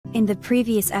In the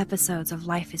previous episodes of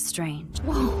Life is Strange.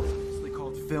 Whoa! It's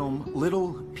called film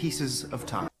Little Pieces of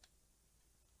Time.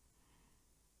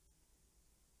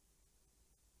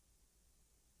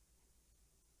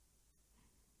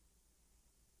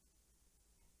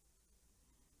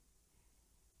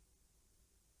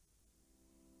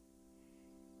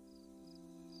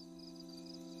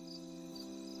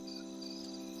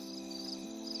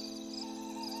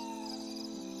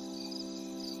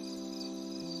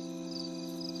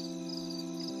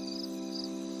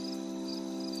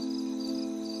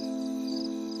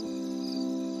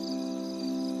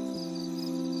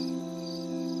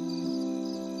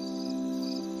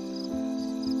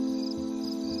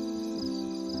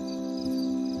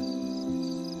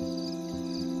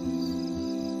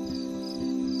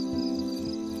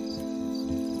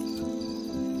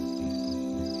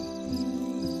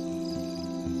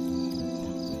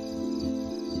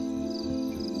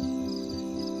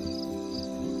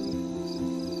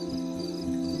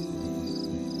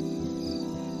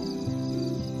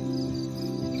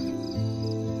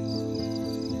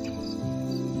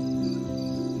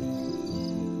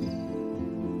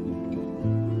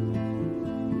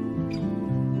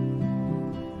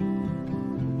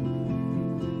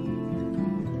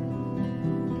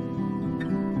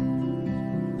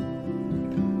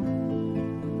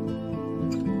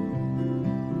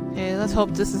 Let's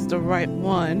hope this is the right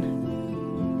one.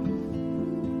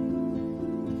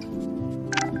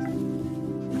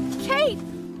 Kate!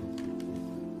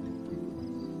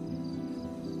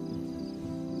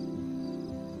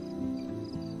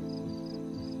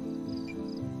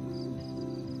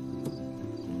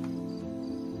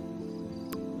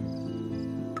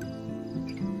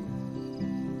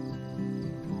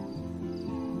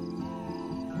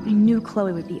 I knew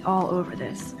Chloe would be all over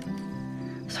this,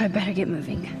 so I better get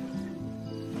moving.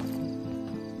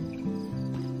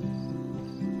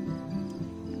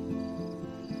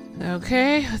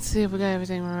 Okay, let's see if we got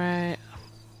everything right.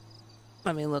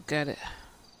 Let me look at it.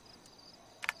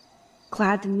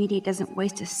 Glad the media doesn't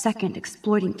waste a second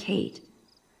exploiting Kate.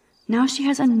 Now she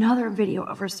has another video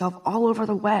of herself all over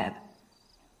the web.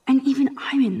 And even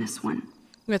I'm in this one.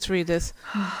 Let's read this.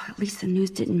 At least the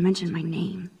news didn't mention my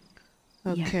name.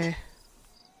 Okay.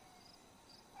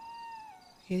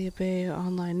 Katie Bay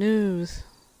Online News.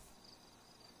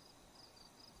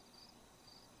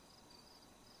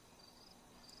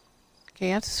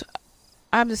 Okay,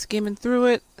 I'm just skimming through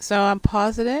it, so I'm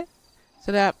pausing it,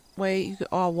 so that way you can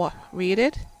all read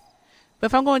it. But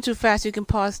if I'm going too fast, you can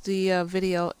pause the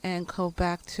video and go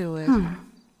back to it.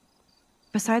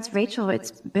 Besides Rachel,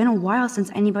 it's been a while since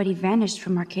anybody vanished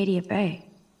from Arcadia Bay.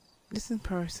 Missing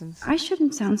persons. I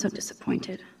shouldn't sound so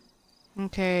disappointed.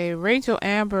 Okay, Rachel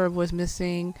Amber was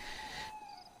missing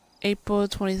April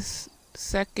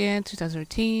 22nd,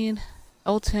 2013.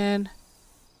 Elton.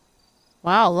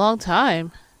 Wow, long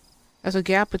time. There's a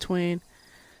gap between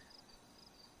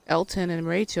Elton and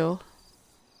Rachel,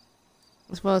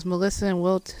 as well as Melissa and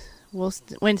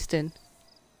Winston.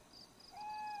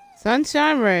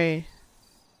 Sunshine Ray.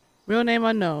 Real name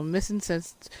unknown. Missing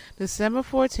since December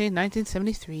 14,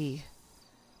 1973.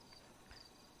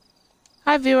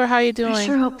 Hi, viewer. How you doing? I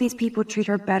sure hope these people treat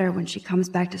her better when she comes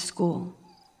back to school.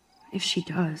 If she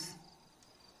does.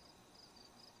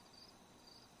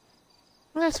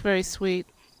 Well, that's very sweet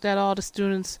that all the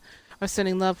students are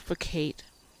sending love for Kate.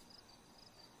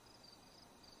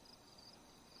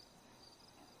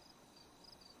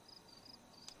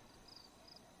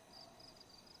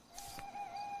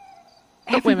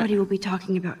 Everybody will be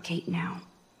talking about Kate now.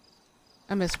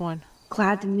 I missed one.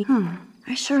 Glad to meet.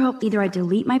 I sure hope either I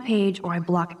delete my page or I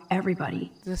block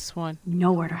everybody. This one.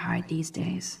 Nowhere to hide these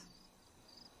days.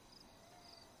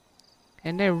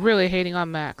 And they're really hating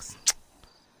on Max.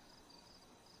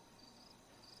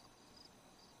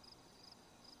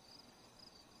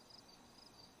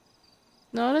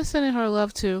 No, they're sending her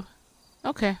love too.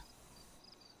 Okay.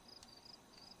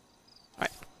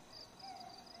 Alright.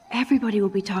 Everybody will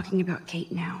be talking about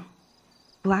Kate now.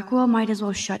 Blackwell might as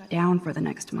well shut down for the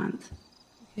next month.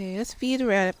 Okay, let's feed the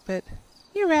rabbit.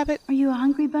 Here, rabbit. Are you a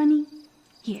hungry bunny?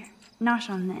 Here, nosh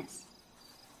on this.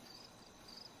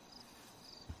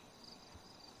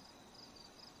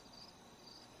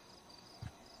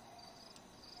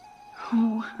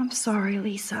 Oh, I'm sorry,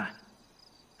 Lisa.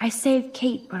 I saved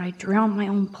Kate, but I drowned my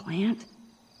own plant.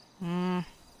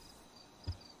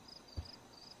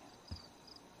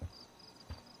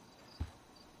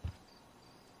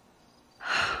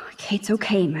 Kate's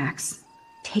okay, Max.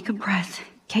 Take a breath.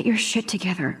 Get your shit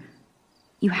together.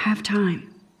 You have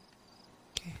time.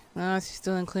 Okay. No, she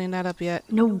still didn't clean that up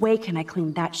yet. No way can I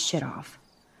clean that shit off.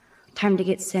 Time to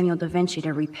get Samuel da Vinci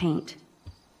to repaint.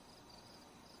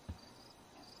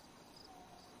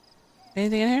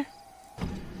 Anything in here?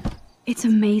 It's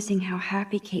amazing how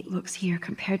happy Kate looks here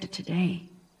compared to today.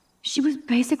 She was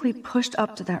basically pushed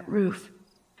up to that roof,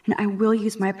 and I will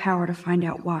use my power to find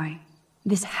out why.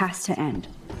 This has to end.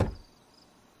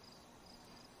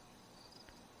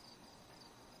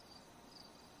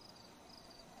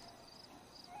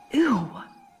 Ew.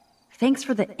 Thanks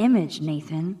for the image,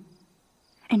 Nathan.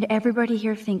 And everybody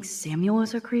here thinks Samuel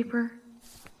is a creeper?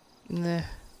 Nah.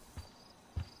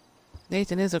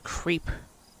 Nathan is a creep.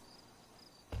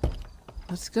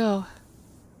 Let's go.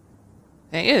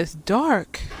 Dang, it is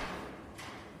dark.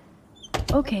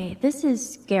 Okay, this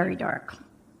is scary dark.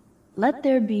 Let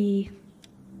there be...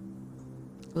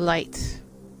 light.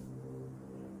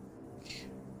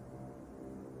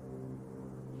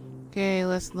 Okay,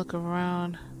 let's look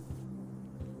around.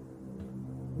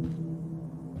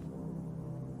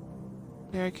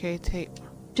 Barricade tape.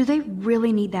 Do they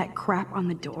really need that crap on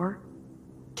the door?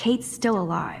 Kate's still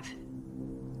alive.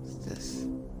 What's this?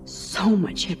 So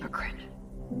much hypocrite.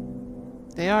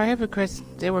 They are hypocrites.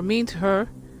 They were mean to her.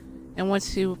 And when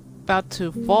she was about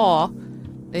to fall,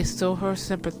 they stole her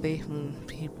sympathy.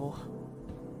 People.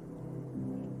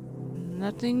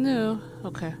 Nothing new.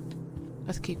 Okay.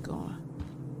 Let's keep going.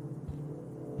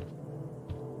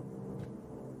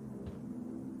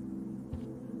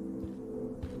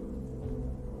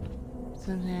 What's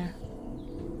in here?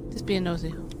 Just being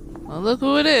nosy. Well, look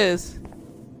who it is.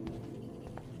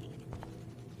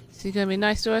 Is he gonna be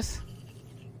nice to us?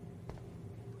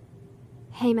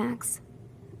 Hey, Max.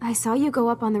 I saw you go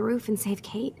up on the roof and save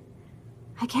Kate.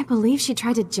 I can't believe she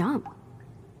tried to jump.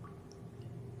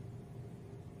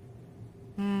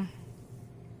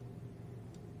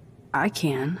 I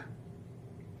can.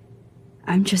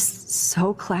 I'm just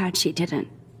so glad she didn't.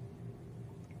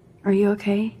 Are you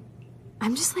okay?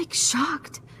 I'm just like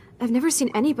shocked. I've never seen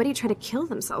anybody try to kill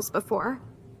themselves before.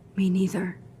 Me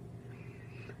neither.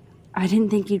 I didn't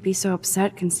think you'd be so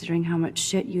upset considering how much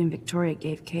shit you and Victoria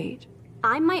gave Kate.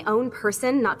 I'm my own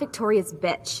person, not Victoria's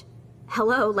bitch.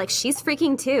 Hello, like she's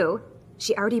freaking too.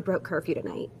 She already broke curfew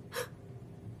tonight.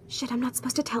 Shit, I'm not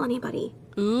supposed to tell anybody.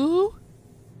 Ooh.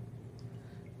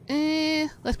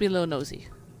 Let's be a little nosy.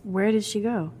 Where did she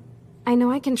go? I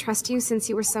know I can trust you since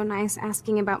you were so nice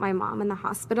asking about my mom in the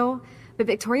hospital, but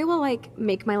Victoria will, like,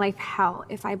 make my life hell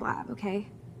if I blab, okay?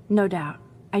 No doubt.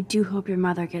 I do hope your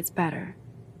mother gets better.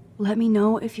 Let me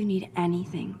know if you need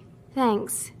anything.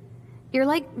 Thanks. You're,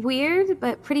 like, weird,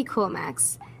 but pretty cool,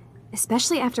 Max.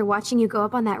 Especially after watching you go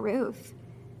up on that roof.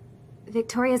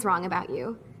 Victoria's wrong about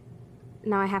you.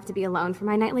 Now I have to be alone for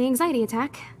my nightly anxiety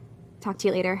attack. Talk to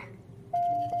you later.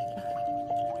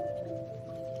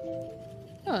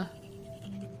 Huh.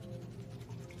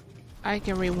 I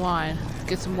can rewind.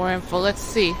 Get some more info. Let's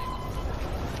see.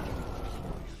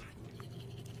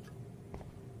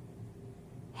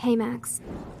 Hey, Max.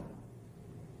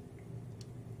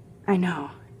 I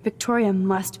know. Victoria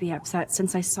must be upset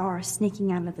since I saw her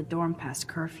sneaking out of the dorm past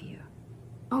curfew.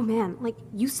 Oh man, like,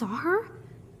 you saw her?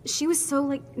 She was so,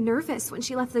 like, nervous when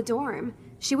she left the dorm.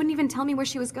 She wouldn't even tell me where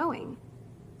she was going.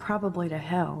 Probably to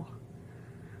hell.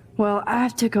 Well, I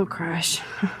have to go crash.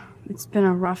 It's been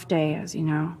a rough day, as you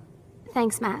know.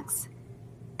 Thanks, Max.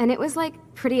 And it was,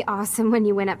 like, pretty awesome when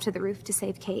you went up to the roof to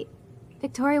save Kate.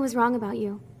 Victoria was wrong about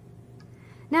you.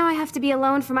 Now I have to be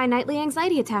alone for my nightly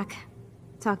anxiety attack.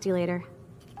 Talk to you later.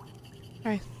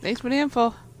 Alright, thanks for the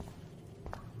info.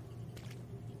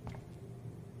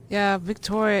 Yeah,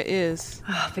 Victoria is.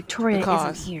 Victoria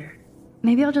isn't here.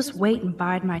 Maybe I'll just wait and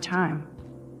bide my time.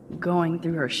 Going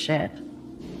through her shit.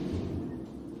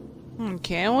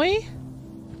 Can we?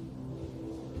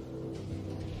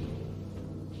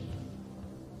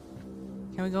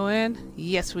 Can we go in?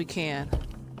 Yes, we can.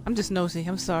 I'm just nosy.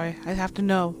 I'm sorry. I have to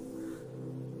know.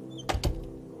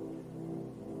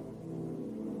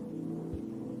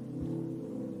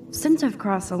 Since I've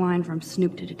crossed the line from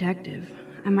snoop to detective,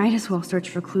 I might as well search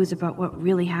for clues about what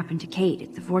really happened to Kate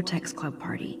at the Vortex Club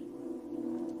party.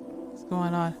 What's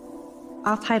going on?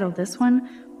 I'll title this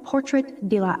one, Portrait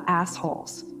de la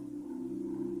Assholes.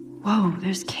 Whoa,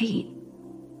 there's Kate.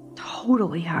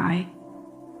 Totally high.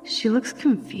 She looks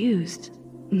confused.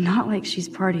 Not like she's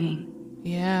partying.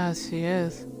 Yeah, she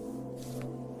is.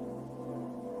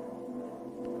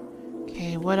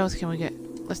 Okay, what else can we get?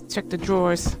 Let's check the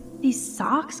drawers. These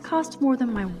socks cost more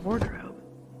than my wardrobe.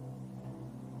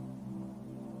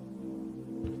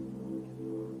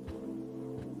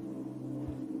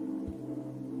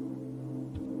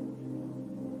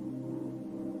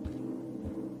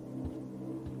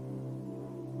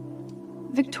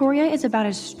 Victoria is about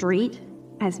as straight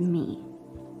as me.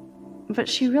 But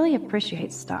she really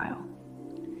appreciates style.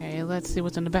 Okay, let's see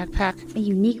what's in the backpack. A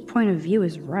unique point of view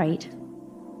is right.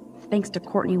 thanks to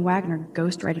Courtney Wagner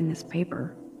ghostwriting this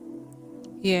paper.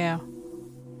 Yeah.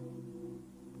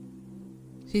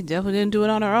 She definitely didn't do it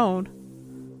on her own.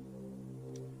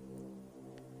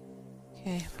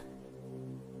 Okay.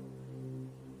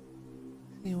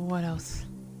 Let's see what else.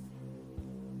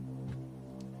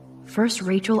 First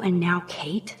Rachel and now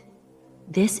Kate?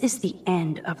 This is the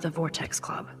end of the Vortex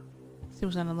Club. Let's see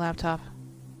what's on the laptop.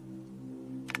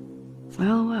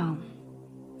 Well, well.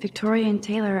 Victoria and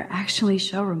Taylor actually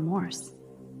show remorse.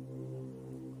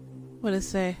 What does it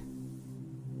say?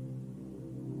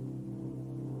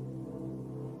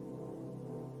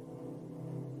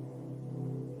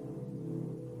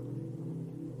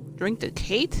 Drink to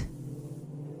Kate?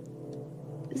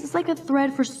 This is like a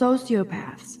thread for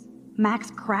sociopaths.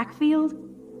 Max Crackfield?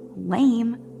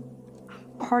 Lame.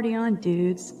 Party on,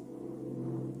 dudes.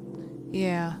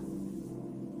 Yeah.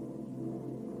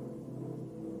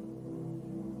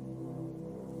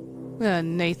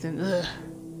 Nathan. Ugh.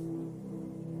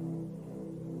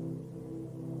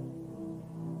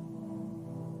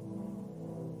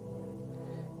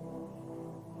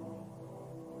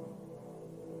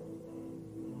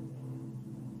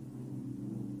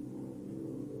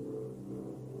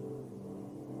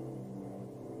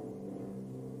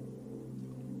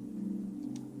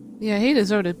 Yeah, he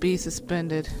deserved to be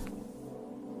suspended.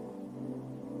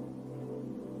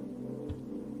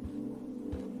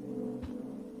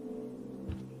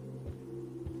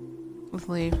 Let's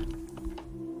leave.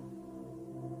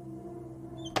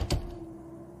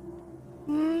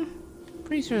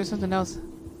 Pretty sure there's something else.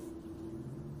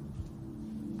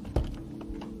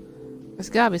 There's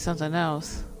gotta be something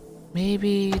else.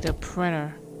 Maybe the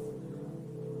printer.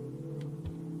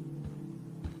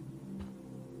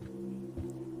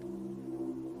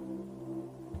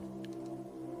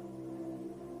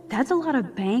 That's a lot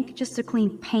of bank just to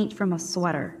clean paint from a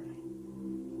sweater.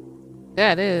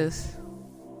 That is.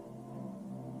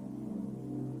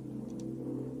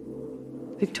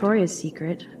 Victoria's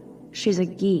secret. She's a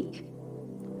geek.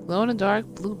 Glow in the dark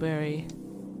blueberry.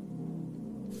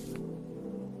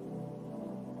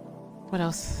 What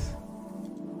else?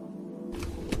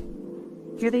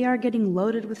 Here they are getting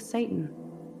loaded with Satan.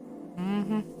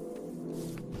 Mm-hmm.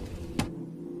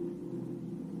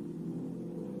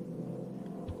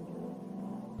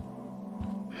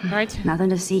 Right. Nothing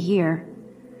to see here.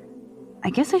 I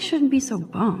guess I shouldn't be so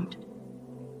bummed.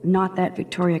 Not that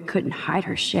Victoria couldn't hide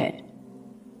her shit.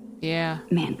 Yeah.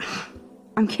 Man,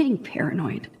 I'm getting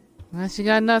paranoid. Unless you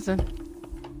got nothing.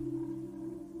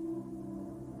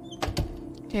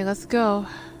 Okay, let's go.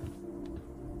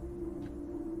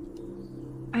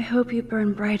 I hope you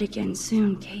burn bright again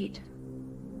soon, Kate.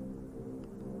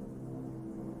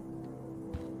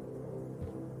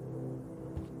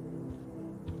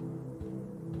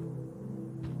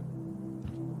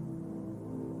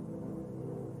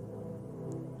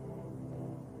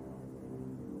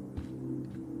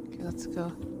 Okay, let's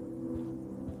go.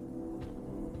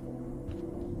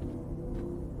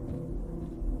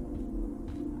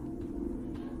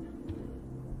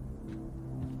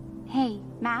 Hey,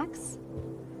 Max?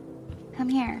 Come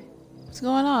here. What's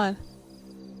going on?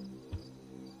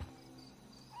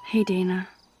 Hey, Dana.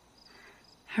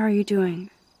 How are you doing?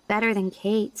 Better than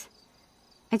Kate.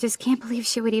 I just can't believe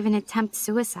she would even attempt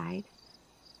suicide.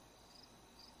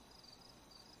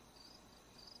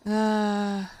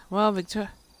 Well,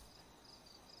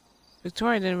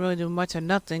 Victoria didn't really do much or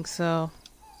nothing, so...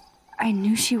 I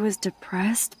knew she was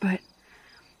depressed, but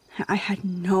I had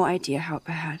no idea how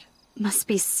bad. Must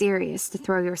be serious to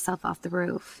throw yourself off the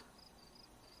roof.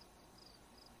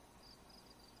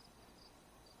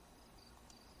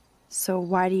 So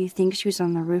why do you think she was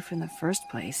on the roof in the first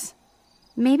place?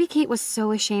 Maybe Kate was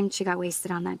so ashamed she got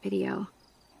wasted on that video.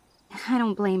 I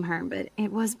don't blame her, but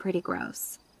it was pretty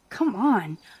gross. Come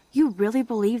on, you really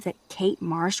believe that Kate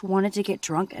Marsh wanted to get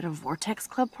drunk at a Vortex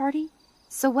Club party?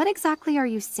 So what exactly are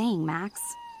you saying, Max?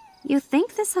 You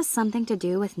think this has something to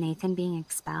do with Nathan being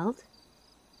expelled?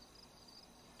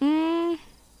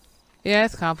 Yeah,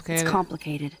 it's complicated. It's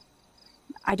complicated.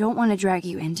 I don't want to drag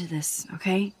you into this,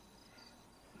 okay?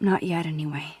 Not yet,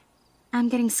 anyway. I'm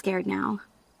getting scared now.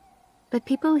 But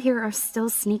people here are still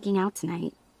sneaking out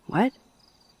tonight. What?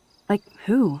 Like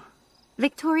who?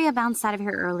 Victoria bounced out of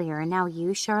here earlier, and now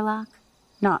you, Sherlock?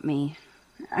 Not me.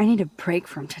 I need a break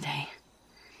from today.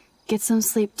 Get some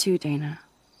sleep too, Dana.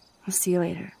 I'll see you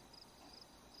later.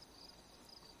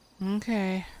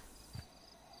 Okay.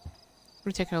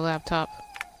 We're taking her laptop.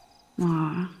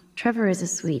 Aw, Trevor is a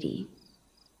sweetie.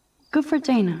 Good for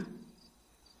Dana.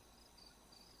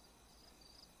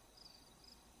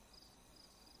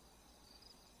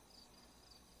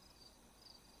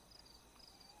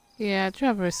 Yeah,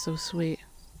 Trevor is so sweet.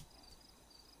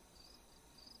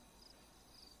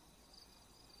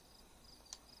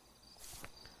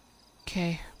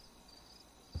 Okay.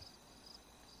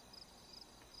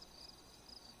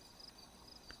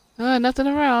 Nothing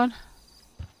around.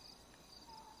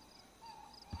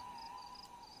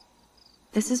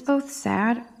 This is both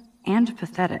sad and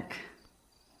pathetic.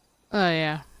 Oh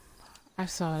yeah, I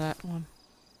saw that one.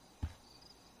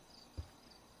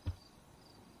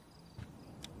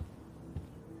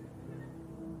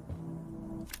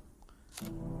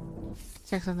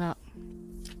 Check something out.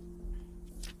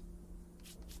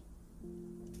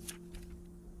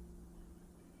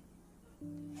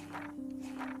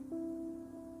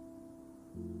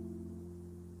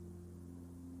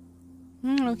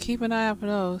 I'll keep an eye out for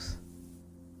those.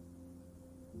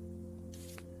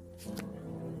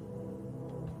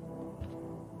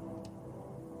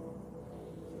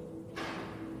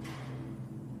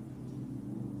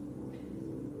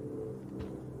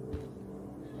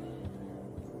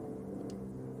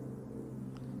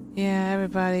 Yeah,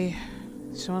 everybody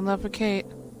showing love for Kate.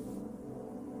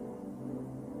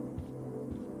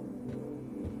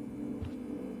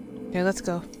 Okay, let's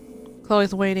go.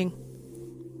 Chloe's waiting.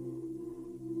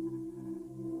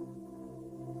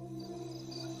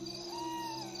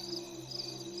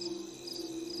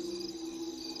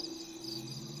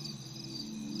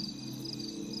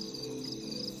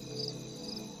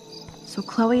 So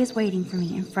Chloe is waiting for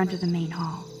me in front of the main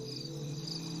hall.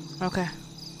 Okay.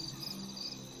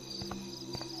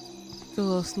 Do a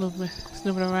little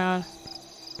snooping around.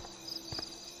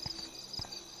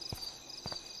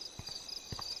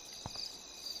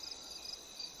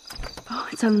 Oh,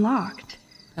 it's unlocked.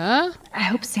 Huh? I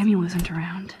hope Samuel isn't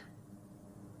around.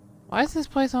 Why is this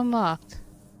place unlocked?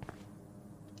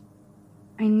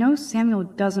 I know Samuel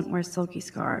doesn't wear silky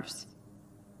scarves.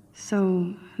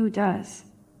 So, who does?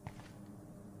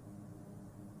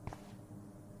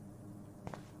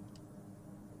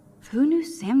 Who knew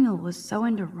Samuel was so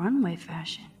into runway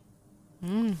fashion?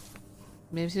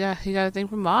 Maybe he got a thing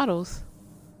for models.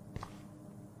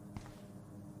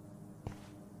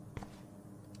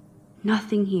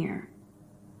 Nothing here.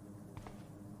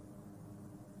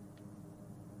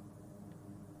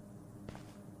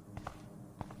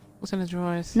 What's in the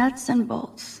drawers? Nuts and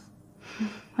bolts.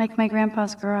 Like my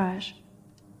grandpa's garage.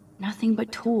 Nothing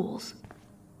but tools.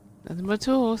 Nothing but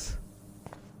tools.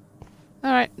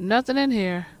 Alright, nothing in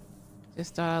here.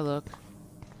 Just thought I'd look.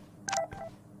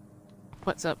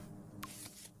 What's up?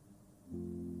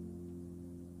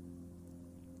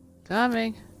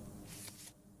 Coming.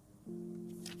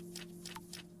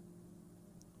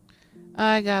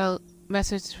 I got a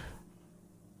message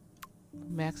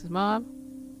from Max's mom.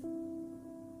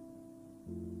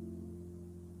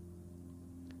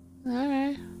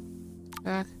 Alright.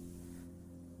 Back.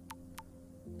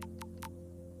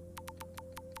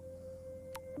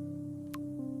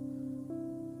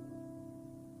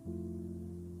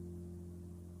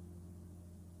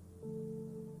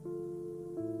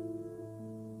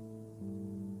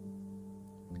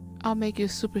 I'll make you a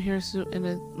superhero suit in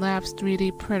the lab's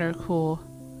 3D printer. Cool.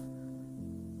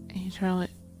 And you try to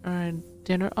earn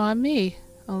dinner on me,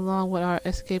 along with our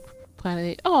escape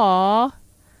planet. Aww.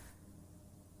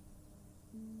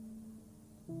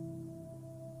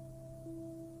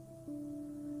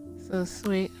 So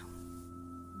sweet.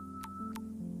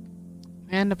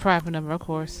 And the private number, of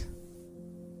course.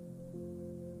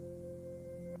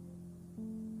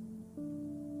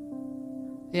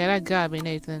 Yeah, that gotta be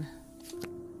Nathan.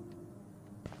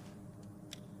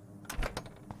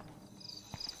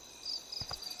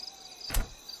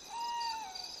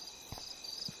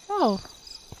 Oh.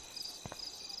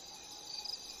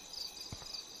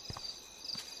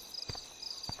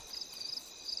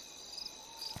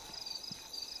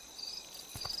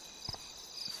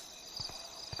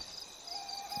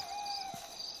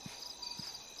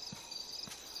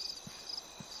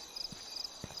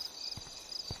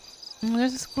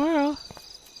 There's a squirrel.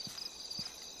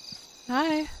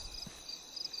 Hi.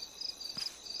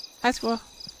 Hi, squirrel.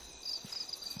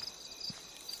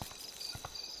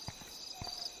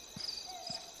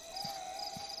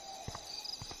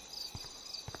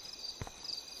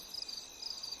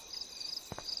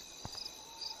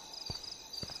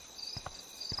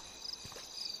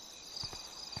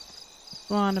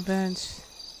 We're on the bench.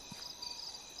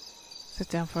 Sit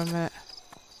down for a minute.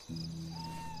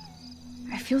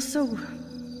 I feel so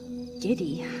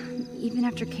giddy, even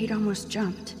after Kate almost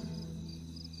jumped.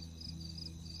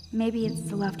 Maybe it's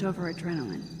the leftover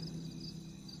adrenaline.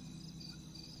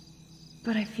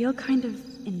 But I feel kind of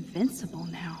invincible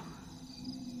now.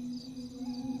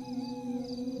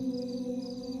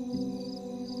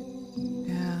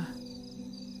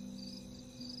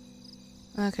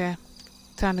 Okay.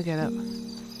 Time to get up.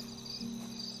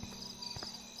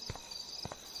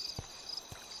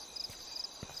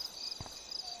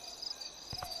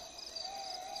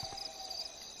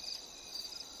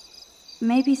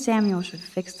 Maybe Samuel should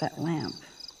fix that lamp.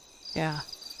 Yeah.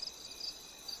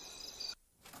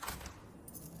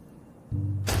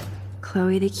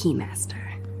 Chloe the Keymaster.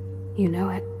 You know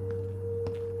it.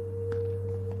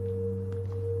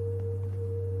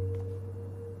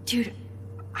 Dude,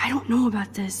 I don't know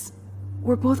about this.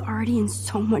 We're both already in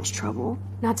so much trouble.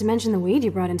 Not to mention the weed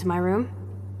you brought into my room.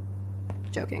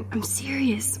 Joking. I'm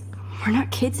serious. We're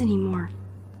not kids anymore.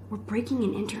 We're breaking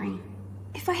and entering.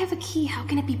 If I have a key, how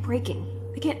can it be breaking?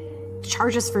 I get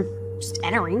charges for just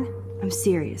entering. I'm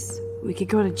serious. We could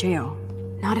go to jail.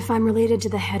 Not if I'm related to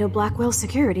the head of Blackwell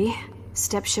security.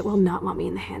 Stepshit will not want me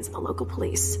in the hands of the local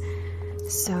police.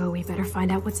 So we better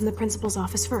find out what's in the principal's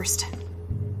office first.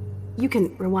 You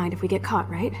can rewind if we get caught,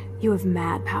 right? You have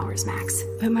mad powers, Max.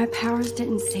 But my powers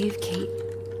didn't save Kate.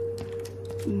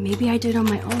 Maybe I did on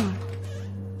my own.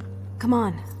 Come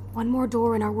on. One more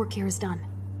door and our work here is done.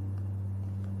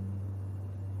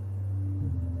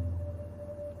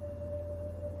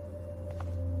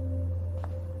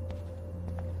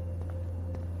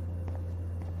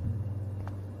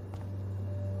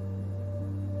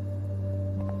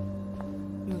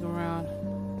 Look around.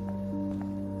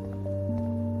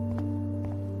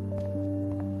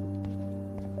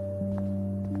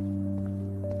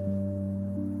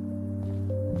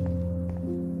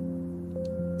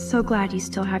 So glad you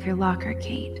still have your locker,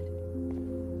 Kate.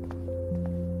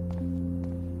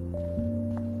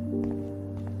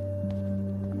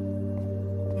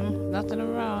 Nothing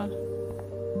around.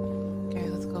 Okay,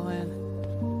 let's go in.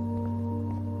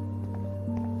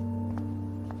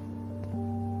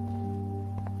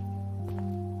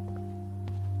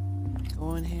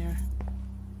 Go in here.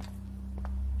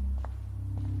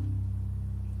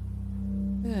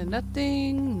 Yeah,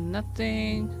 nothing.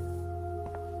 Nothing.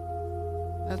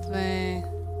 It's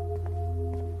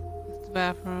the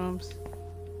bathrooms.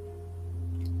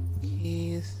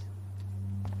 Keys.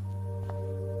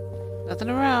 Nothing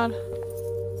around.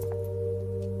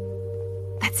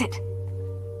 That's it.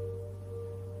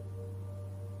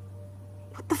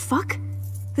 What the fuck?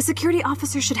 The security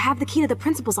officer should have the key to the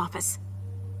principal's office.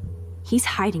 He's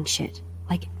hiding shit,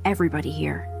 like everybody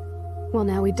here. Well,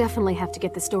 now we definitely have to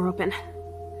get this door open.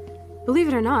 Believe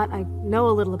it or not, I know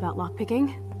a little about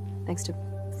lockpicking, thanks to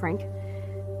Frank.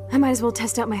 I might as well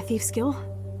test out my thief skill.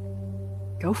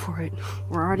 Go for it.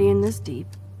 We're already in this deep.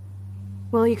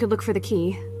 Well, you could look for the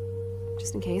key,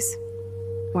 just in case.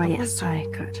 Why, yes, I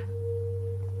could.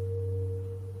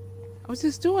 I was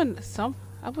just doing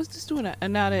it,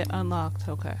 and now they unlocked.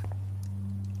 Okay.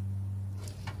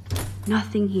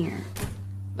 Nothing here.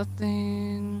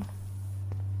 Nothing.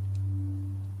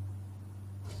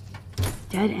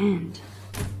 Dead end.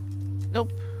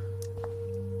 Nope.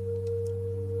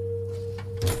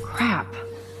 Crap.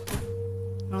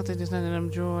 I don't think there's none of them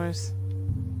drawers.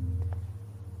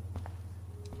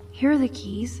 Here are the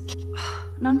keys.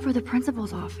 None for the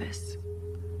principal's office.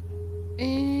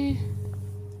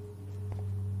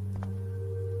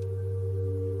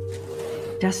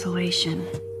 Desolation.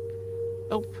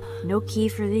 Nope. No key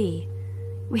for thee.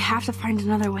 We have to find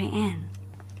another way in.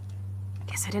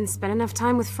 Guess I didn't spend enough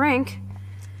time with Frank.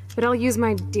 But I'll use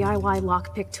my DIY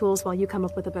lockpick tools while you come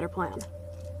up with a better plan.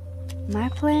 My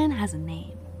plan has a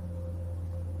name.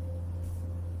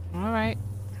 Alright.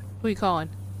 Who you calling?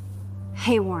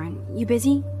 Hey, Warren, you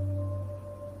busy?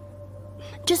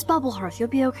 Just bubble hearth, you'll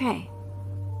be okay.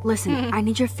 Listen, I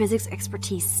need your physics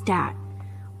expertise stat.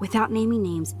 Without naming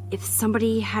names, if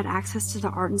somebody had access to the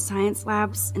art and science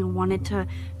labs and wanted to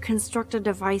construct a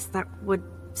device that would,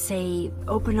 say,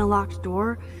 open a locked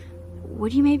door,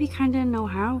 would you maybe kinda know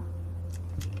how?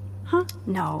 Huh?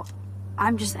 No,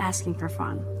 I'm just asking for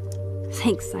fun.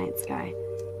 Thanks, science guy.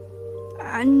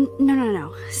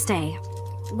 No. Stay.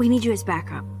 We need you as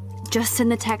backup. Just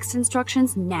send the text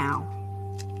instructions now.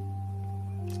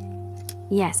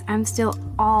 Yes, I'm still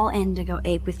all in to go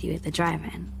ape with you at the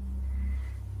drive-in.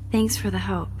 Thanks for the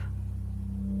help.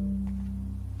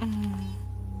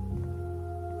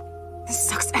 This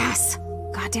sucks ass.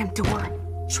 Goddamn door.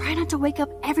 Try not to wake up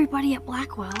everybody at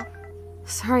Blackwell.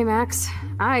 Sorry, Max.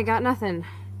 I got nothing.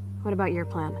 What about your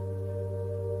plan?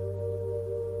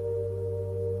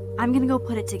 I'm gonna go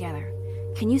put it together.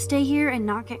 Can you stay here and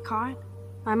not get caught?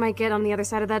 I might get on the other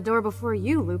side of that door before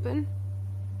you, Lupin.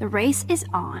 The race is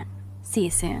on. See you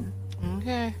soon.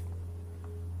 Okay.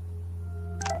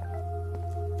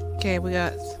 Okay, we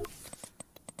got...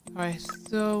 Alright,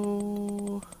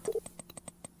 so...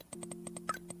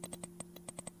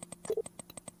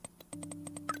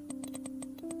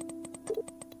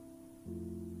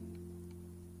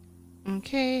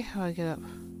 Okay, how do I get up?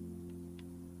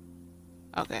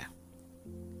 Okay.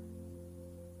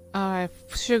 Alright,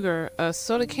 sugar, a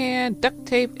soda can, duct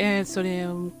tape, and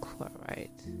sodium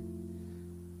chloride.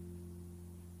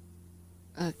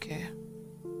 Okay.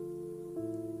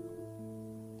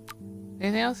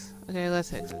 Anything else? Okay,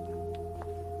 let's exit.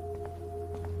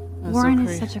 That's Warren so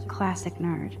is pretty. such a classic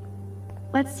nerd.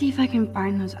 Let's see if I can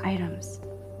find those items.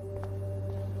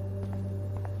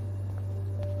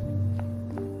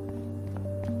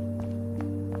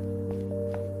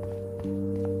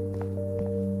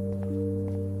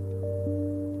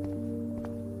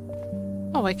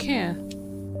 Oh, I can.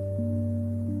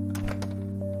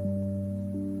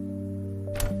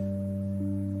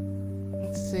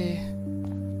 Let's see.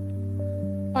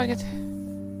 Oh, I get.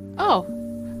 Oh,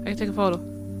 I can take a photo.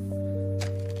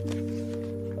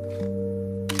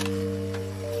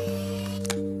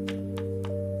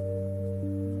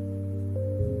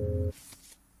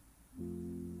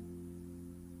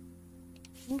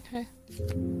 Okay.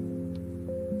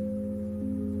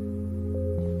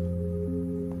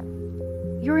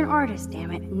 You're an artist,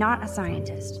 damn it, not a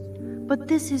scientist. But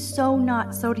this is so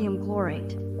not sodium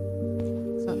chlorate.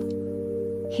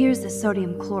 So, Here's the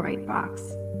sodium chlorate box.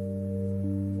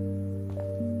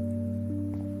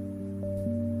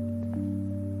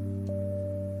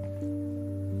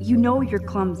 You know you're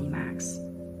clumsy, Max.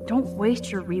 Don't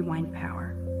waste your rewind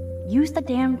power. Use the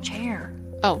damn chair.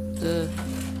 oh, okay,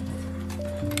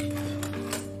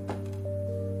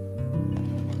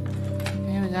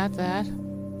 we got that.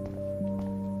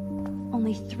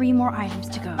 Only 3 more items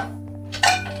to go.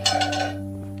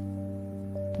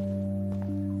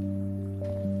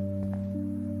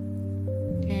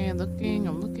 Okay, I'm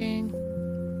looking.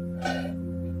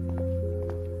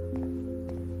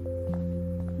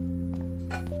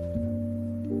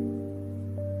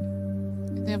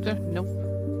 Anything up there? Nope.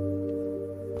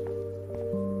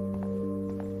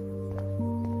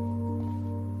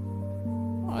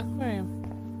 Oh, aquarium.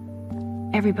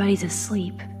 Everybody's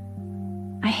asleep.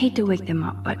 I hate to wake them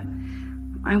up, but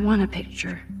I want a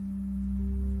picture.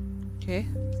 Okay,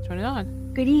 let's turn it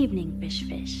on. Good evening, fish.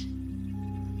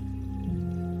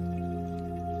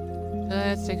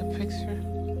 Let's take a picture.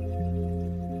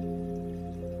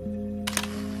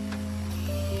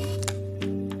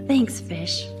 Thanks,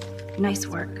 fish. Nice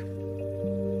work.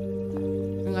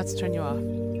 And let's turn you off.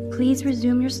 Please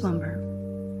resume your slumber.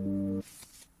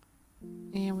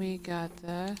 And we got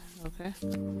that. Okay.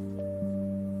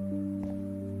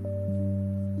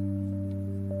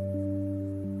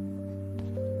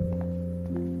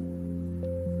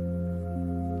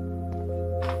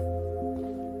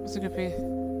 What's it gonna be?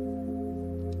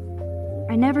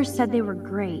 I never said they were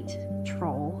great,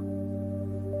 troll.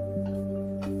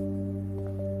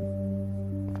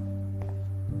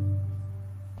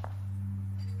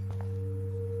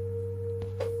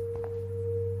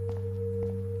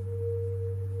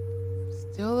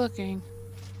 Still looking.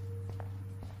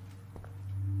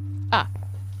 Ah,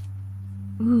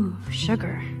 Ooh,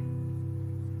 sugar.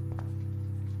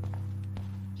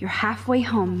 You're halfway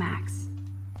home, Max.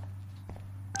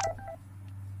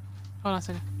 hold on a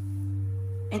second.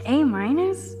 An A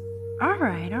minus? All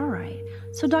right.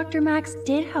 So Dr. Max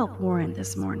did help Warren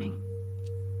this morning.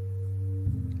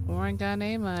 Warren got an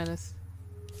A minus.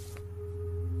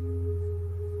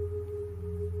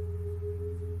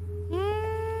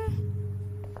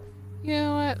 You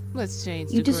know what? Let's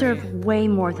change You the deserve grade. way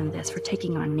more than this for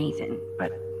taking on Nathan,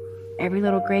 but every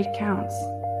little grade counts.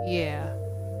 Yeah.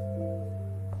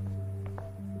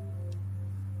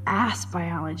 Ass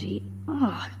biology.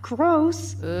 Ugh,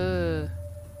 gross. Ugh.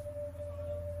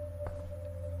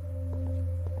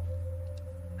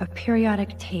 A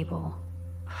periodic table.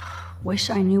 Wish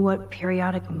I knew what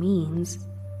periodic means.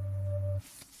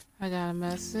 I got a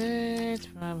message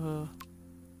from who?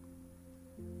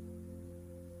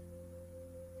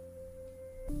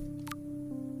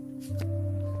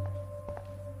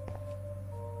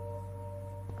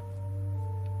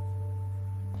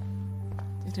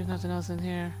 Think there's nothing else in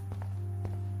here.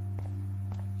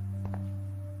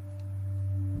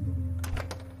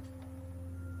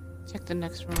 Check the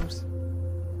next rooms.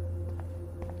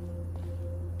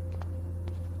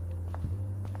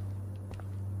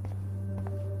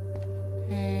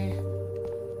 Okay.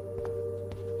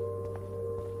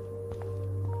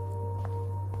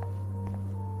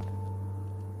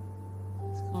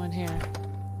 Let's go in here.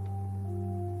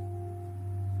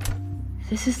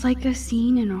 This is like a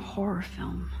scene in a horror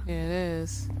film. Yeah, it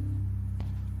is.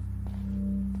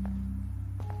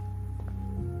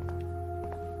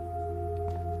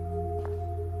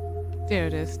 There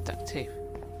it is, duct tape.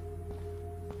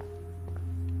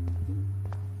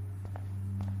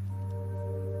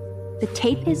 The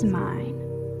tape is mine.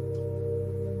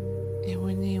 And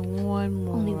we need one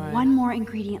more. Only one more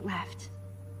ingredient left.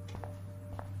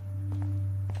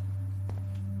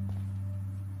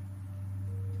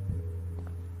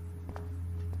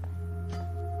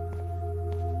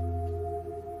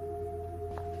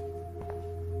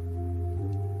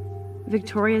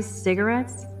 Victoria's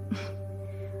cigarettes?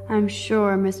 I'm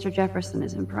sure Mr. Jefferson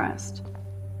is impressed.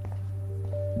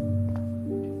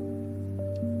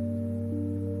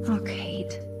 Oh,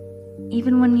 Kate.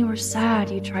 Even when you were sad,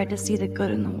 you tried to see the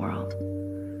good in the world.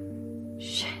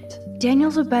 Shit.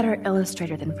 Daniel's a better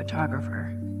illustrator than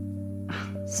photographer,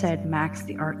 said Max,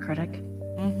 the art critic.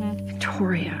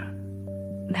 Victoria,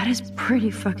 that is pretty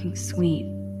fucking sweet.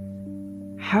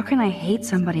 How can I hate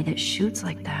somebody that shoots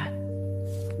like that?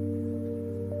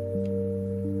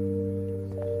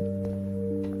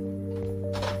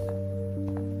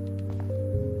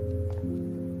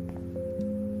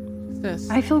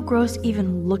 This. I feel gross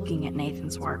even looking at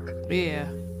Nathan's work. Yeah.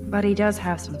 But he does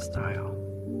have some style.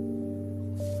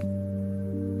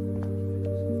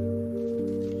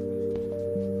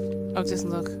 Oh, just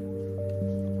look.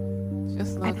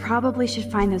 Just I look. probably should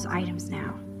find those items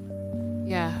now.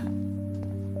 Yeah.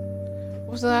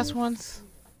 What was the last ones?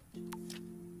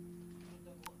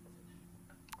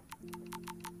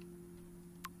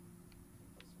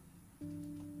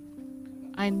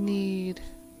 I need...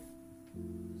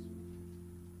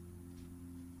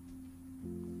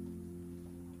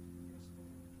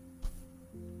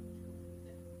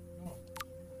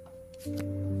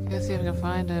 Let's see if I can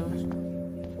find him.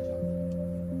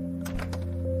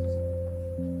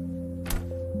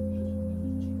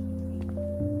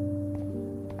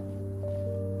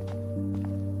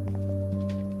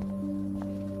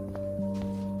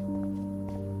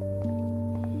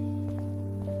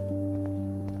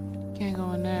 Can't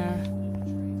go in there.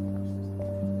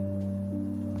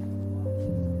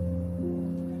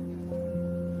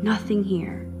 Nothing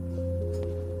here.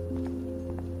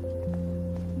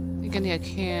 I think I need a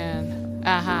can.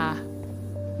 Aha.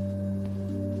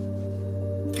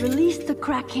 Release the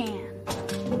crack can.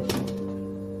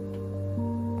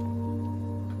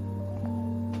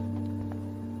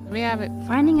 Let me have it.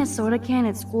 Finding a soda can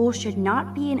at school should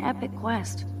not be an epic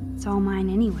quest. It's all mine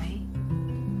anyway.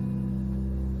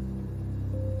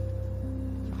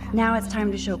 Now it's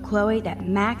time to show Chloe that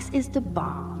Max is the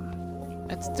bomb.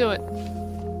 Let's do it.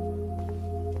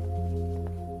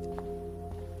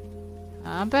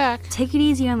 I'm back. Take it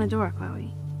easy on the door,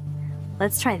 Chloe.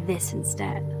 Let's try this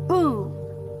instead. Boom!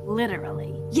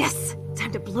 Literally. Yes!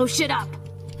 Time to blow shit up!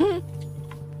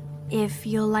 If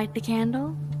you'll light the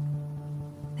candle,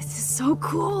 This is so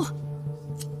cool!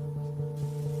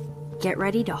 get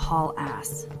ready to haul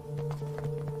ass.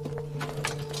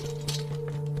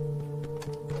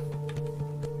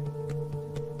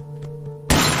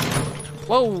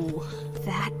 Whoa.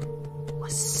 That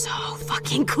was so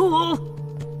fucking cool!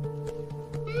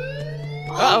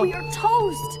 Oh, we are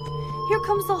toast! Here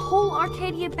comes the whole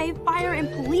Arcadia Bay Fire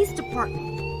and Police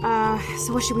Department.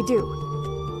 So what should we do?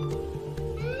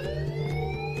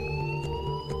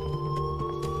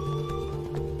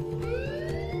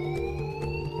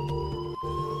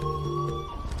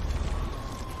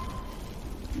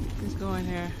 Let's go in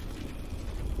here.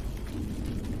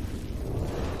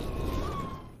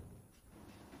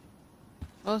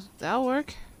 Oh, that'll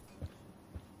work.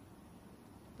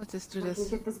 Let's just do If I this.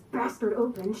 can get this bastard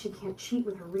open, she can't cheat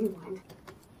with her rewind.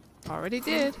 Already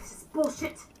did. This is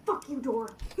bullshit! Fuck you, door!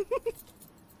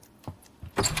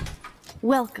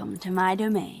 Welcome to my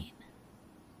domain.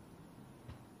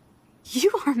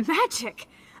 You are magic!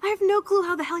 I have no clue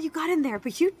how the hell you got in there,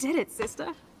 but you did it,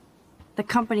 sister. The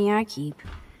company I keep.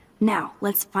 Now,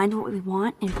 let's find what we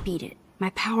want and beat it.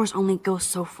 My powers only go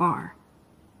so far.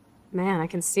 Man, I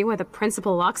can see why the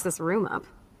principal locks this room up.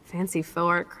 Fancy faux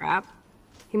art crap.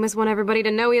 He must want everybody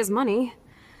to know he has money,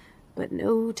 but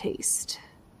no taste.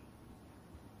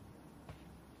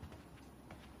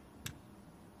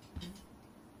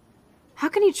 How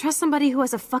can you trust somebody who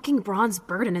has a fucking bronze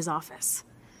bird in his office?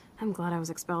 I'm glad I was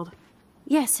expelled.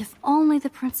 Yes, if only the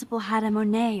principal had a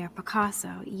Monet or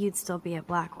Picasso, you'd still be at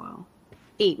Blackwell.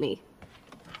 Eat me.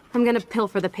 I'm gonna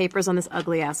pilfer the papers on this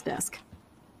ugly-ass desk.